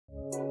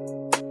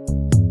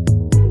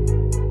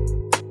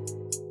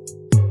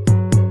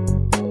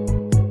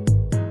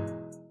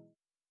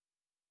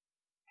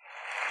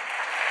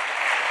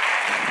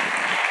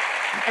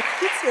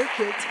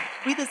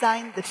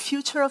design the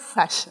future of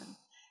fashion.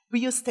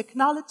 We use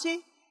technology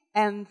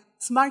and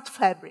smart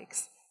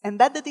fabrics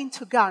embedded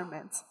into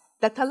garments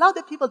that allow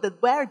the people that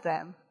wear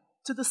them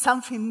to do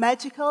something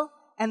magical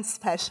and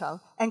special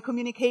and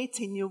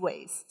communicate in new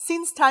ways.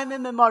 Since time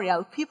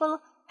immemorial, people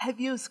have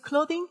used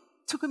clothing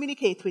to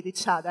communicate with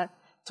each other,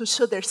 to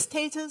show their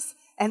status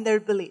and their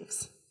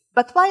beliefs.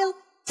 But while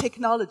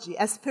technology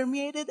has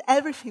permeated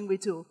everything we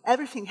do,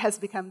 everything has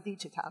become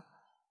digital,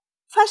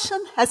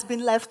 fashion has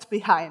been left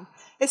behind.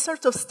 It's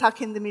sort of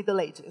stuck in the Middle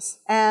Ages.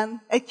 And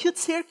at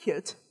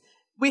CuteCircuit,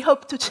 we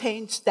hope to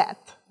change that.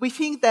 We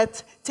think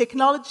that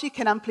technology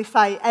can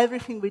amplify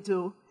everything we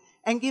do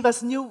and give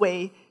us new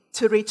way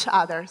to reach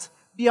others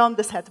beyond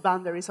the set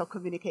boundaries of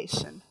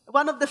communication.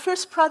 One of the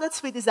first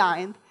products we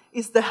designed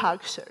is the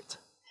Hog Shirt.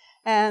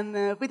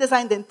 And we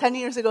designed it 10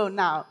 years ago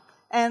now.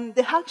 And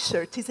the Hog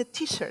Shirt is a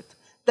T-shirt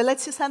that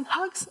lets you send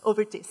hugs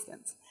over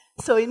distance.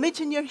 So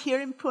imagine you're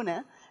here in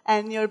Pune,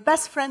 and your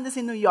best friend is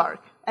in New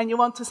York, and you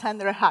want to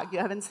send her a hug. You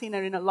haven't seen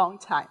her in a long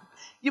time.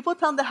 You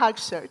put on the Hog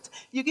Shirt,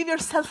 you give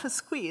yourself a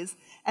squeeze,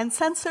 and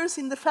sensors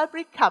in the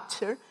fabric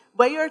capture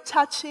where you're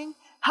touching,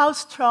 how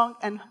strong,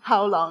 and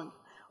how long.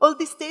 All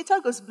this data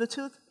goes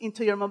Bluetooth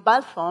into your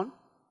mobile phone,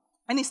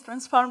 and is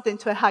transformed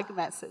into a hug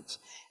message.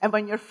 And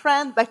when your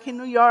friend back in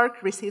New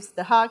York receives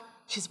the hug,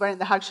 she's wearing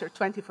the Hog Shirt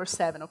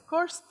 24/7, of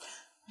course.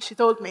 She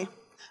told me.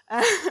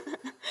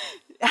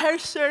 Her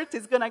shirt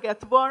is going to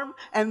get warm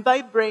and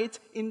vibrate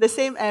in the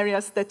same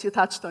areas that you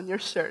touched on your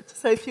shirt.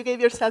 So if you gave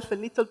yourself a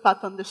little pat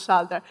on the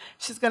shoulder,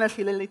 she's going to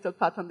feel a little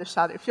pat on the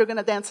shoulder. If you're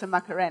going to dance a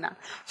Macarena,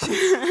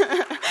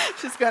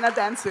 she's going to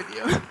dance with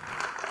you.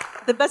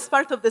 The best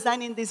part of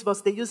designing this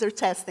was the user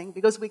testing,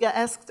 because we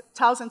asked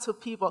thousands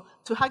of people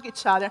to hug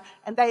each other,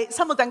 and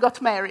some of them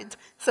got married.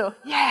 So,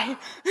 yay!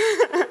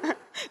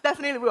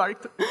 Definitely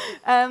worked.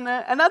 And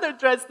another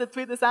dress that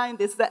we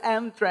designed is the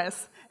M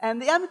dress. And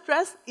the M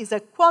dress is a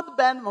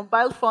quad-band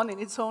mobile phone in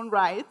its own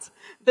right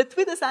that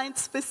we designed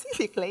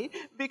specifically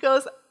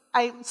because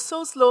I'm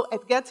so slow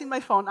at getting my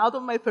phone out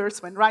of my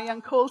purse when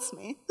Ryan calls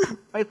me,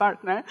 my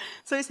partner.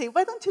 So I say,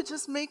 why don't you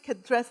just make a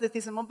dress that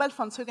is a mobile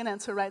phone so you can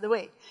answer right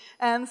away?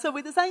 And so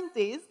we designed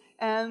this,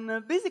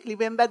 and basically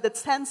we embedded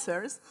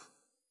sensors.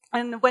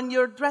 And when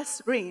your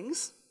dress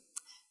rings,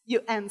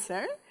 you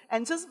answer.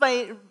 And just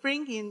by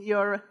bringing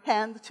your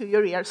hand to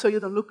your ear so you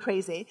don't look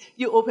crazy,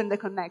 you open the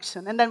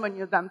connection. And then when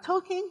you're done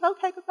talking,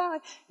 okay, goodbye,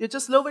 you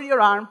just lower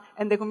your arm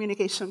and the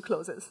communication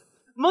closes.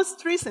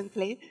 Most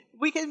recently,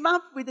 we came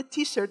up with a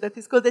T-shirt that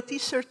is called the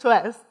T-shirt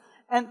OS.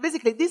 And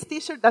basically, this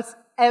T-shirt does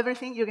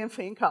everything you can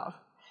think of.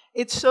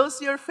 It shows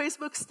your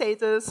Facebook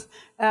status,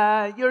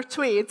 your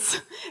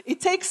tweets. It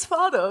takes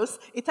photos.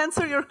 It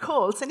answers your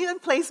calls, and even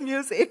plays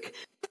music.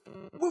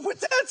 We're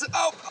dancing.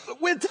 Oh,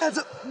 we're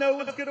dancing. No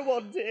one's going to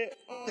want it.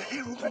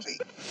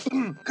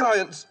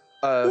 Clients.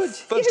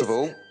 First of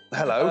all,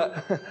 hello.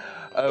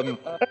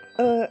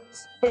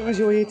 Suppose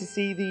you're here to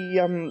see the,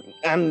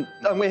 And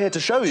we're here to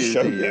show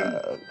you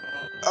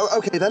Oh,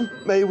 okay then.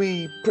 May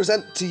we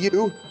present to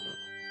you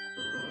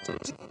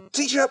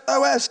T-shirt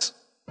OS.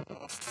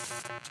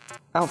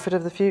 outfit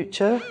of the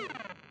future.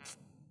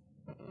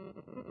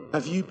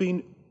 Have you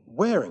been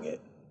wearing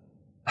it?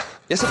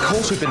 Yes, of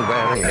course we've been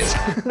wearing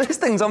it. This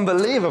thing's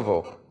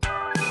unbelievable.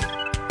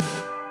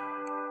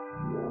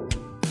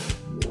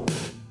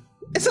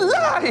 It's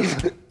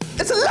alive!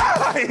 It's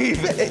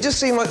alive! It just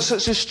seemed like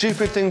such a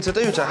stupid thing to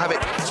do, to have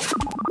it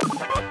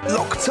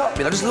locked up,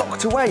 just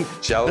locked away.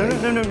 Shall we?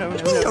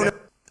 No.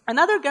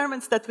 Another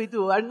garments that we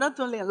do are not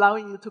only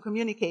allowing you to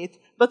communicate,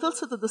 but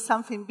also to do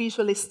something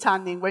visually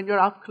stunning when you're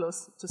up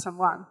close to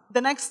someone.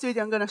 The next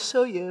video I'm going to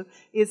show you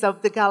is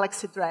of the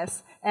Galaxy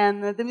dress.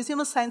 And the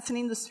Museum of Science and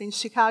Industry in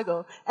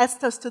Chicago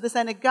asked us to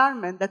design a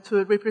garment that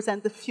will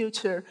represent the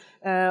future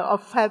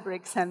of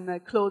fabrics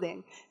and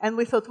clothing. And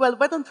we thought, well,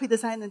 why don't we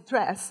design a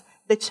dress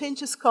that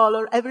changes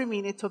color every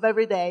minute of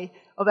every day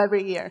of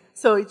every year?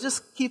 So it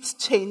just keeps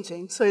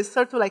changing. So it's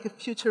sort of like a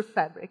future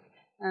fabric.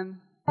 And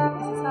this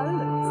is how it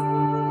looks.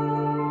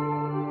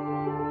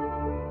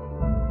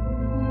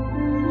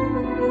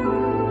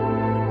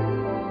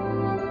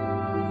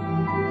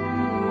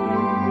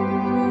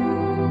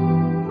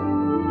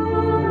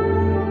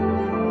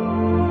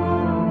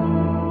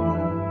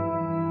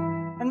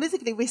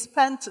 Basically, we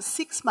spent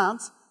 6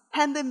 months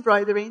hand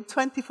embroidering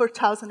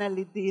 24,000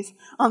 LEDs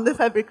on the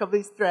fabric of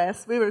this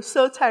dress. We were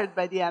so tired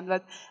by the end,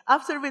 but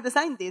after we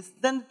designed this,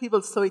 then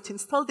people saw it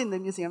installed in the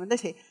museum, and they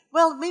say,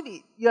 well,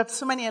 maybe you have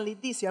so many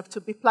LEDs, you have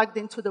to be plugged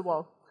into the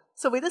wall.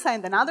 So we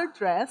designed another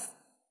dress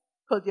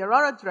called the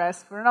Aurora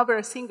dress for an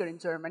opera singer in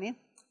Germany,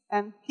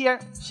 and here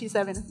she's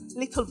having a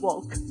little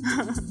walk.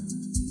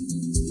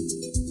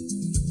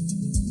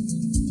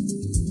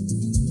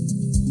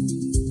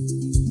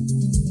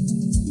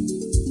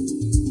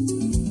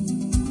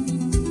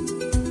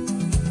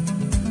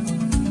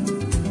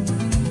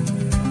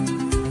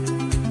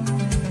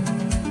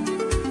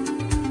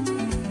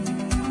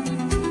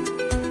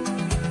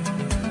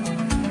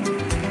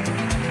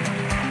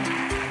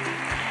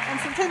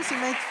 You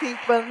might think,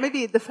 well,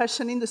 maybe the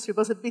fashion industry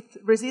was a bit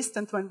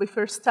resistant when we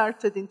first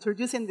started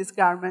introducing these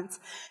garments.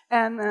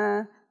 And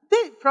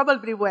they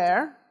probably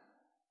were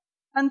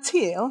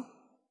until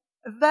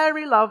a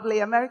very lovely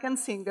American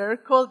singer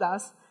called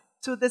us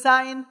to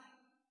design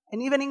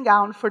an evening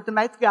gown for the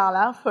Met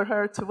Gala for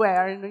her to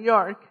wear in New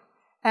York.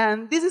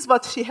 And this is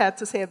what she had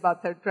to say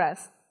about her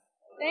dress.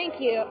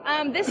 Thank you.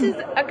 This is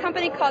a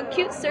company called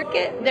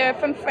CuteCircuit. They're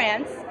from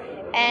France.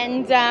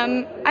 And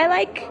I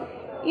like,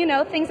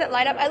 things that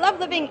light up. I love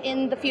living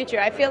in the future.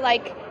 I feel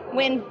like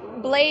when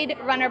Blade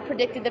Runner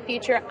predicted the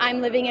future,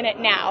 I'm living in it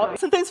now.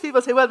 Sometimes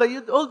people say, well, but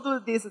you all do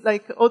these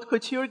like haute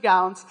couture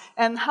gowns.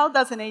 And how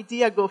does an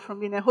idea go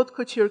from being a haute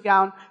couture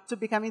gown to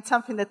becoming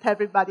something that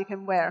everybody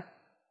can wear?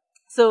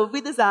 So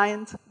we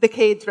designed the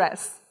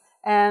K-dress.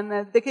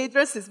 And the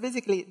K-dress is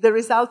basically the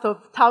result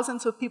of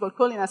thousands of people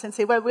calling us and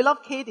say, well, we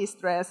love Katie's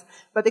dress,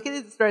 but the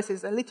Katie's dress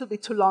is a little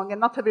bit too long,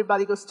 and not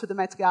everybody goes to the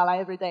Met Gala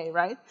every day,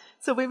 right?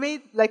 So we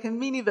made like a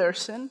mini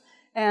version,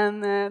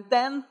 and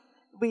then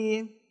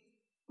we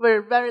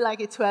were very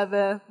lucky to have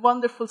a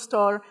wonderful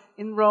store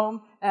in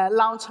Rome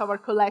launch our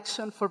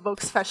collection for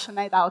Vogue's Fashion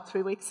Night Out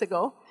 3 weeks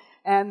ago.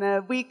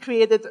 And we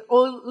created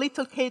all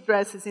little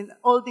K-dresses in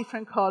all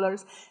different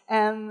colors.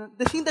 And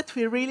the thing that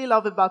we really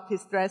love about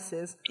these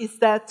dresses is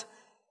that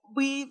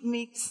we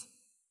mix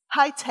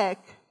high-tech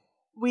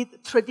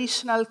with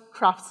traditional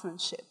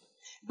craftsmanship.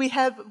 We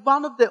have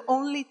one of the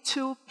only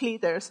 2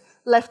 pleaters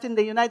left in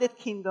the United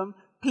Kingdom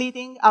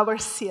pleating our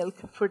silk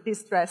for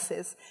these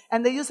dresses.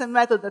 And they use a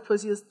method that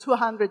was used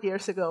 200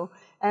 years ago.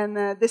 And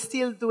they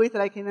still do it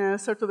like in a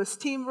sort of a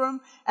steam room.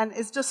 And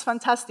it's just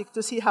fantastic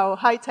to see how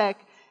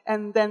high-tech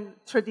and then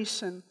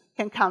tradition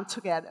can come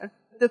together.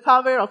 The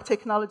power of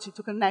technology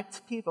to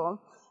connect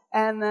people.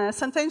 And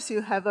sometimes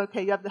you have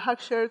the Hog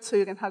Shirt, so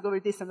you can hug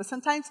over this. But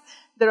sometimes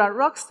there are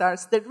rock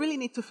stars that really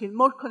need to feel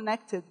more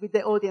connected with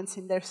the audience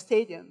in their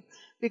stadium.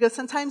 Because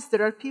sometimes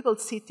there are people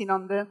sitting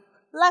on the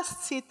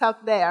last seat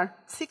out there,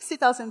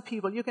 60,000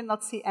 people, you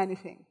cannot see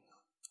anything.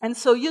 And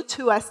so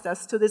U2 asked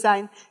us to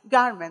design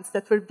garments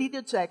that were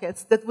video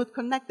jackets that would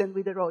connect them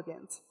with their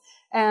audience.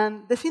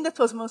 And the thing that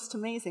was most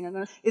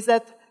amazing is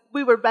that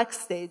we were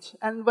backstage,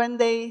 and when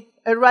they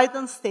arrived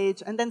on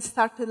stage and then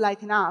started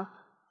lighting up,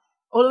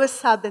 all of a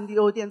sudden the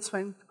audience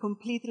went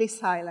completely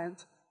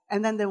silent,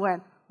 and then they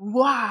went,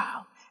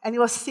 wow! And it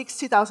was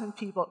 60,000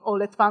 people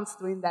all at once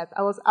doing that.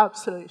 I was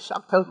absolutely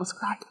shocked. I almost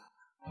cried.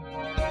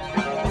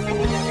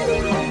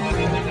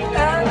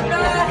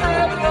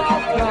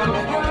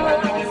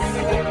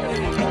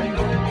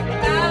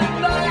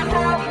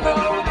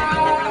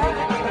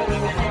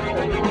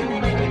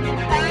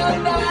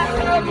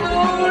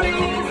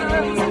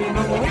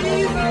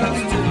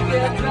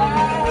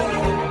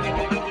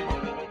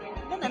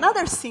 Then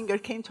another singer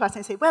came to us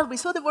and said, well, we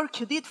saw the work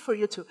you did for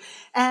U2,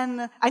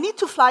 and I need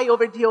to fly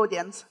over the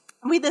audience.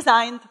 We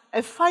designed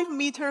a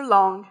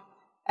 5-meter-long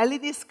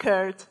LED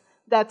skirt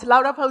that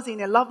Laura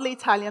Pausini, a lovely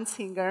Italian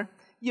singer,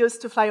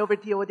 used to fly over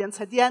the audience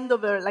at the end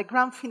of her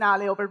grand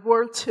finale of her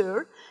world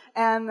tour.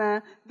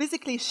 And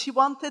basically, she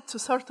wanted to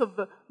sort of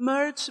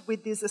merge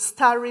with this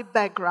starry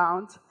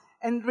background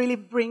and really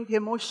bring the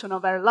emotion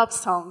of her love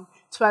song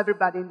to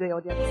everybody in the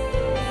audience.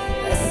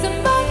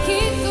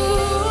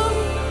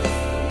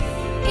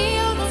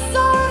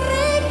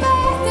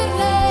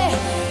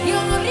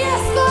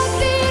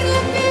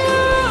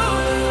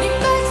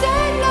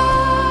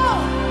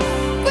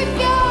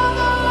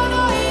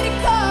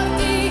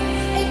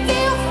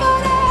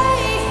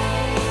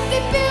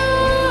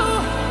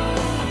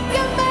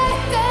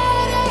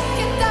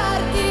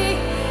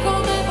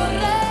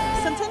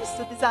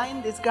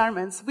 Design these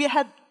garments, we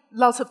had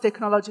lots of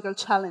technological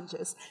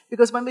challenges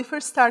because when we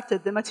first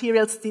started, the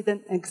materials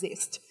didn't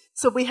exist.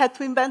 So we had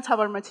to invent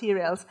our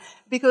materials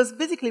because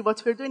basically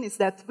what we're doing is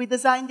that we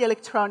design the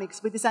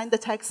electronics, we design the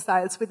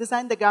textiles, we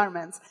design the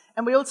garments,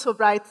 and we also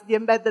write the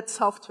embedded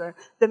software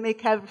that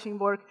make everything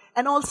work,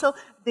 and also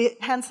the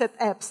handset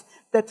apps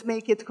that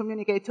make it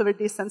communicate over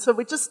distance. So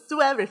we just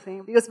do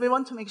everything because we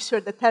want to make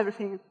sure that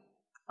everything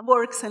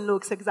works and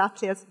looks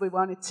exactly as we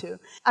want it to.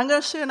 I'm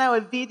going to show you now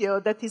a video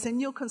that is a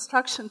new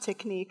construction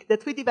technique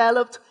that we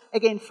developed,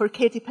 again, for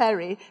Katy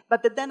Perry,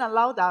 but that then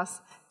allowed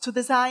us to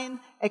design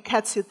a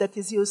catsuit that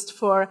is used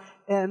for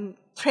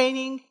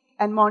training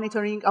and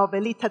monitoring of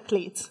elite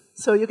athletes.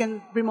 So you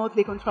can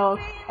remotely control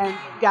and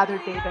gather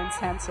data and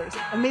sensors.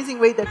 Amazing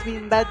way that we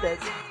embedded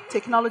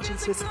technology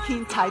into a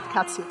skin-tight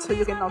catsuit, so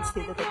you cannot see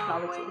the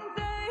technology.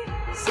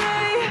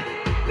 Say,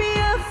 be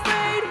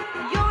afraid,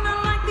 you're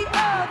not like the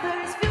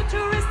others.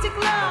 Futuristic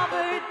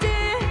lover,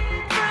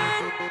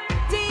 different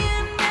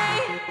DNA.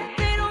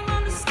 They don't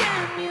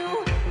understand you.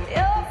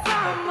 You're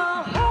from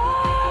a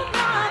whole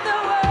other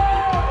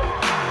world,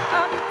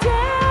 a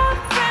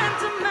different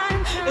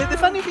dimension. The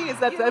funny thing is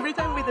that every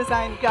time we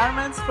design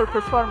garments for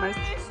performers,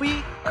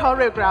 we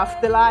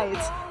choreograph the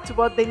lights to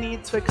what they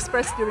need to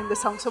express during the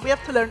song. So we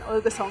have to learn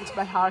all the songs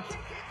by heart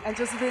and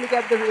just really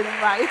get the rhythm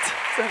right.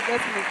 So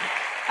that's me.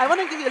 I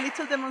want to give you a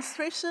little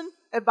demonstration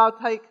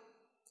about,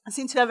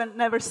 since you haven't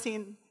never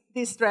seen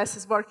these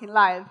dresses working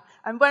live,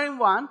 I'm wearing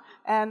one,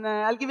 and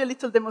I'll give you a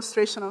little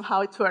demonstration of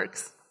how it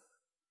works.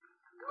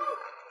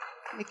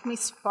 Make me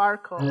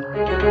sparkle. Make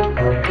me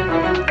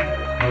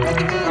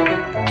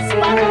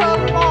sparkle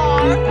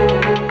more.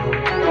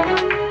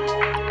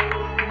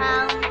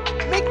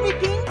 Make me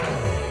pink.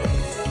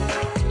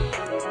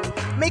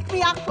 Make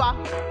me aqua.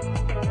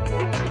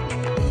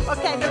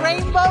 Okay, the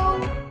rainbow.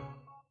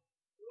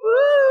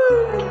 Woo!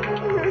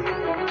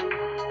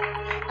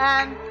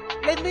 And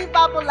let me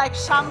bubble like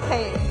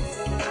champagne.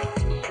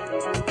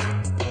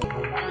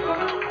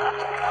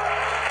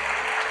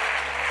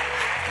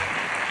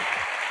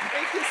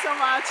 Thank you so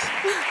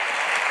much.